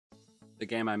The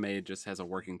game I made just has a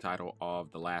working title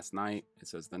of The Last Knight. It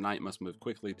says the knight must move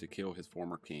quickly to kill his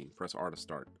former king. Press R to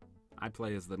start. I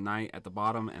play as the knight at the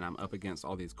bottom, and I'm up against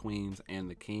all these queens and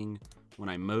the king. When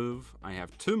I move, I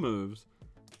have two moves.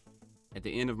 At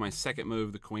the end of my second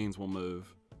move, the queens will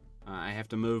move. I have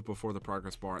to move before the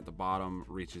progress bar at the bottom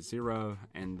reaches 0,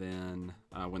 and then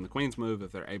when the queens move,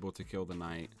 if they're able to kill the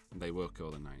knight, they will kill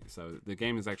the knight. So the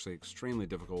game is actually extremely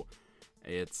difficult.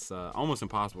 It's almost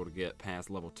impossible to get past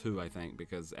level 2, I think,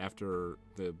 because after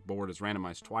the board is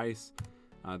randomized twice,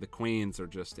 the queens are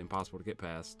just impossible to get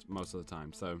past most of the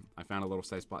time. So I found a little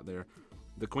safe spot there.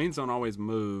 The queens don't always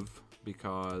move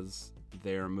because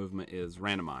their movement is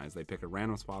randomized. They pick a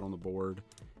random spot on the board,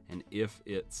 and if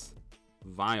it's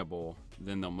viable,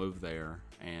 then they'll move there,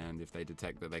 and if they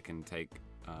detect that they can take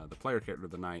the player character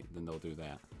of the knight, then they'll do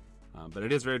that. But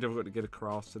it is very difficult to get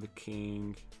across to the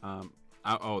king.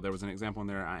 Oh, there was an example in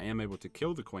there. I am able to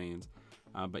kill the queens,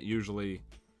 but usually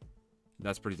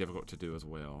that's pretty difficult to do as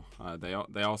well.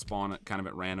 They all spawn kind of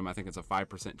at random. I think it's a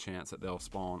 5% chance that they'll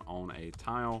spawn on a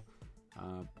tile,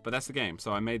 but that's the game.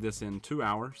 So I made this in 2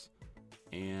 hours,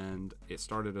 and it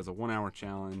started as a 1-hour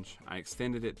challenge. I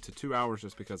extended it to 2 hours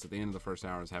just because at the end of the first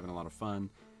hour I was having a lot of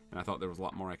fun, and I thought there was a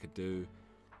lot more I could do.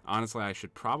 Honestly, I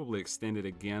should probably extend it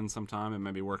again sometime and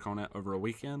maybe work on it over a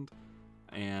weekend.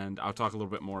 And I'll talk a little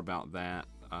bit more about that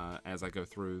as I go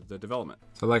through the development.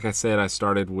 So like I said, I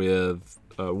started with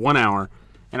 1 hour,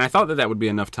 and I thought that would be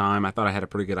enough time. I thought I had a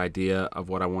pretty good idea of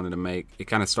what I wanted to make. It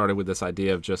kind of started with this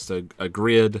idea of just a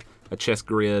grid, a chess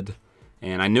grid,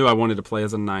 and I knew I wanted to play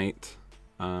as a knight,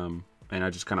 and I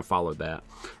just kind of followed that.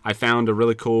 I found a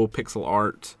really cool pixel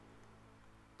art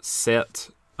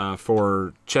set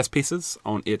for chess pieces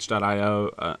on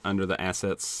itch.io under the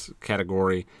assets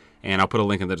category. And I'll put a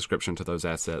link in the description to those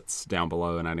assets down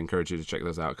below, and I'd encourage you to check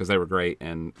those out because they were great,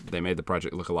 and they made the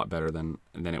project look a lot better than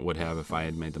it would have if I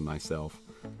had made them myself.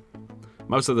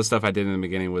 Most of the stuff I did in the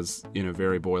beginning was,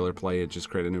 very boilerplate. Just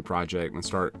create a new project and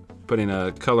start putting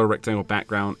a color rectangle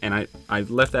background, and I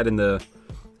left that in the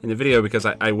video because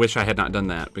I wish I had not done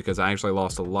that, because I actually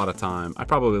lost a lot of time. I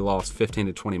probably lost 15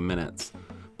 to 20 minutes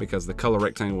because the color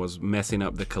rectangle was messing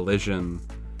up the collision.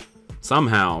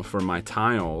 Somehow, for my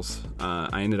tiles,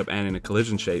 I ended up adding a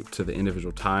collision shape to the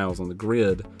individual tiles on the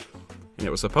grid, and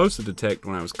it was supposed to detect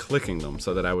when I was clicking them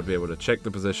so that I would be able to check the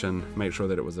position, make sure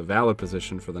that it was a valid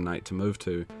position for the knight to move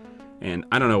to. And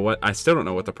I still don't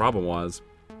know what the problem was,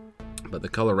 but the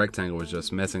color rectangle was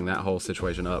just messing that whole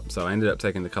situation up. So I ended up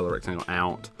taking the color rectangle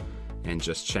out and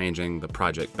just changing the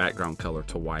project background color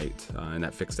to white, and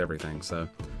that fixed everything. So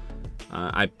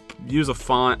I use a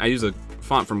font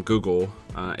from Google.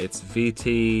 It's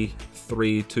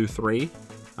VT323.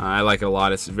 I like it a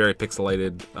lot. It's very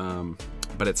pixelated,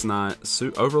 but it's not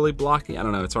overly blocky. I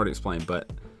don't know. It's hard to explain, but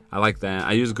I like that.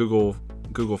 I use Google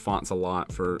fonts a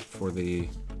lot for the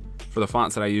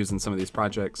fonts that I use in some of these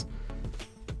projects.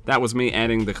 That was me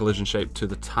adding the collision shape to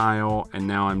the tile, and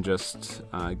now I'm just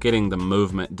getting the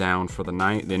movement down for the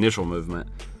knight, the initial movement.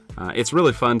 It's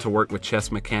really fun to work with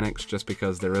chess mechanics just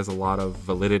because there is a lot of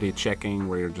validity checking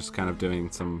where you're just kind of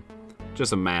doing some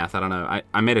math. I don't know.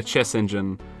 I made a chess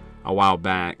engine a while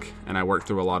back, and I worked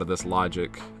through a lot of this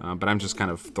logic, but I'm just kind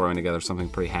of throwing together something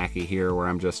pretty hacky here where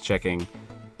I'm just checking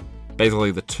basically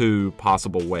the two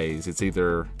possible ways. It's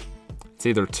either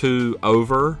 2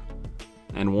 over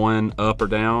and 1 up or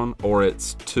down, or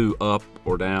it's 2 up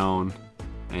or down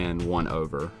and 1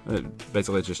 over.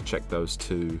 Basically just check those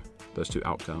two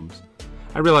outcomes.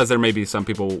 I realize there may be some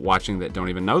people watching that don't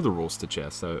even know the rules to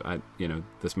chess, so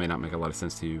this may not make a lot of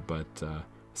sense to you, but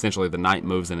essentially the knight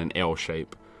moves in an L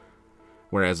shape,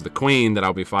 whereas the queen that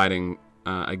I'll be fighting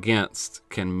against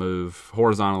can move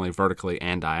horizontally, vertically,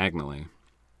 and diagonally,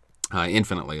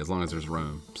 infinitely, as long as there's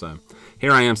room. So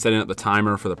here I am setting up the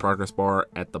timer for the progress bar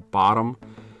at the bottom.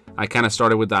 I kind of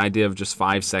started with the idea of just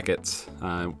 5 seconds.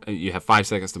 You have 5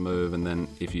 seconds to move, and then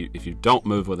if you don't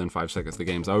move within 5 seconds, the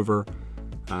game's over.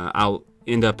 I'll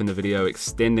end up in the video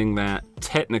extending that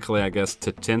technically, I guess,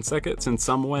 to 10 seconds in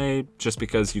some way, just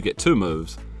because you get 2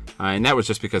 moves. And that was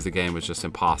just because the game was just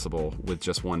impossible with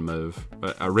just 1 move.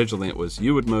 But originally it was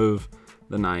you would move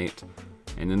the knight,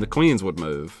 and then the queens would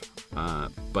move.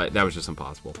 But that was just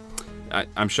impossible.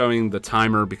 I'm showing the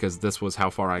timer because this was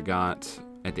how far I got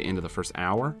at the end of the first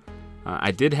hour.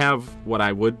 I did have what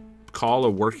I would call a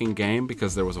working game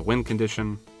because there was a win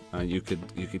condition. You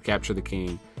could capture the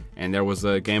king, and there was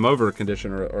a game over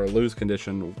condition or a lose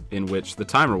condition in which the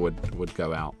timer would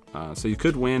go out. So you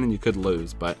could win and you could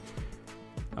lose, but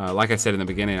like I said in the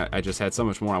beginning, I just had so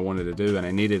much more I wanted to do, and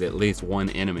I needed at least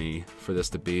 1 enemy for this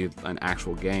to be an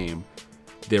actual game.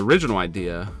 The original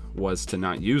idea was to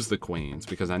not use the queens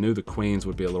because I knew the queens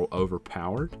would be a little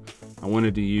overpowered. I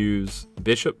wanted to use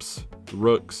bishops,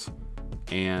 rooks,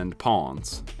 and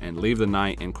pawns and leave the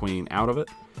knight and queen out of it,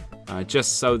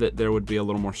 just so that there would be a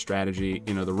little more strategy.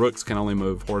 You know, the rooks can only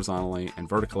move horizontally and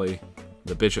vertically.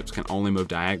 The bishops can only move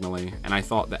diagonally. And I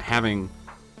thought that having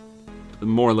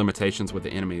more limitations with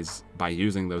the enemies by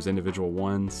using those individual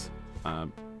ones,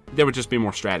 there would just be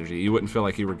more strategy. You wouldn't feel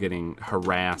like you were getting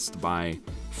harassed by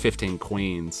 15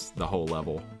 queens the whole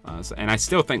level. And I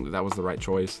still think that that was the right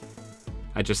choice.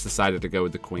 I just decided to go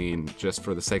with the queen just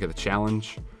for the sake of the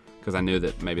challenge, because I knew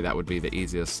that maybe that would be the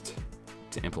easiest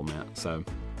to implement. So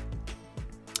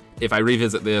if I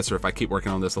revisit this, or if I keep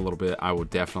working on this a little bit, I'll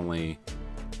probably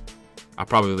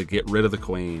get rid of the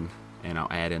queen and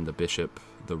I'll add in the bishop,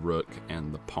 the rook,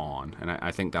 and the pawn. And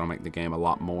I think that'll make the game a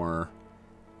lot more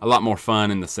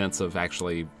fun in the sense of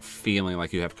actually feeling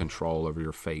like you have control over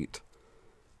your fate.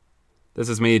 This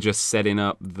is me just setting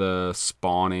up the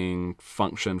spawning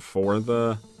function for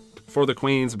the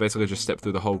queens. Basically just step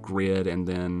through the whole grid, and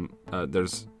then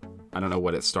there's, I don't know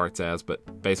what it starts as,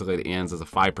 but basically it ends as a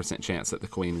 5% chance that the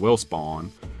queen will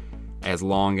spawn, as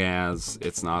long as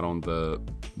it's not on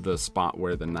the spot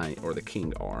where the knight or the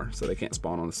king are. So they can't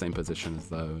spawn on the same position as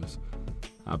those.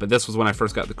 But this was when I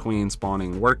first got the queen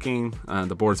spawning working.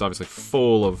 The board's obviously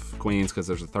full of queens because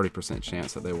there's a 30%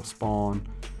 chance that they will spawn.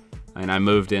 And I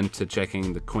moved into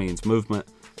checking the queen's movement.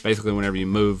 Basically, whenever you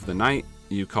move the knight,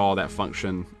 you call that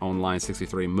function on line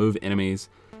 63, move enemies,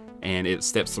 and it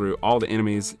steps through all the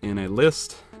enemies in a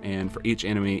list, and for each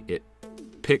enemy, it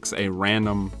picks a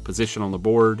random position on the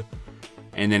board,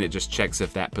 and then it just checks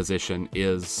if that position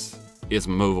is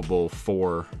movable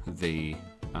for the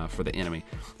enemy.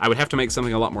 I would have to make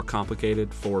something a lot more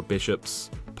complicated for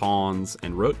bishops, pawns,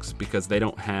 and rooks because they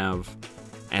don't have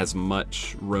as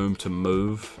much room to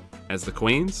move as the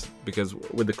queens, because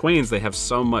with the queens they have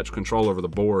so much control over the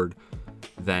board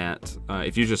that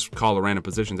if you just call a random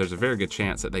position, there's a very good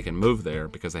chance that they can move there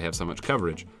because they have so much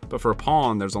coverage. But for a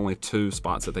pawn, there's only 2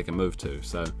 spots that they can move to.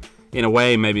 So in a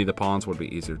way, maybe the pawns would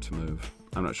be easier to move.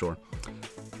 I'm not sure.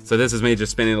 So this is me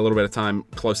just spending a little bit of time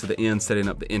close to the end setting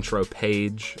up the intro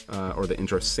page or the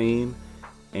intro scene.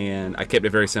 And I kept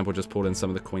it very simple, just pulled in some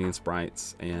of the queen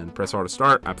sprites and press R to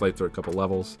start. I played through a couple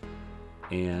levels,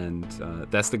 and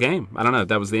that's the game. I don't know,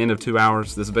 that was the end of 2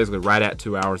 hours. This is basically right at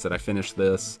 2 hours that I finished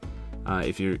this.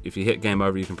 If you hit game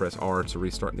over, you can press R to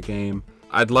restart the game.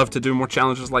 I'd love to do more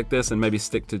challenges like this and maybe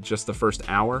stick to just the first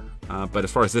hour. But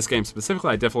as far as this game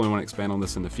specifically, I definitely want to expand on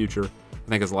this in the future. I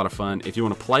think it's a lot of fun. If you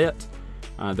want to play it,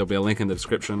 there'll be a link in the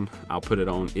description. I'll put it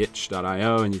on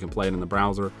itch.io and you can play it in the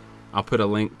browser. I'll put a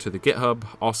link to the GitHub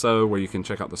also where you can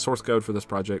check out the source code for this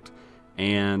project,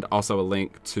 and also a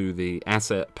link to the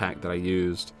asset pack that I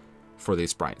used for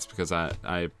these sprites because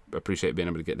I appreciate being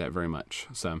able to get that very much.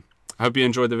 So I hope you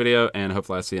enjoyed the video, and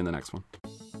hopefully I'll see you in the next one.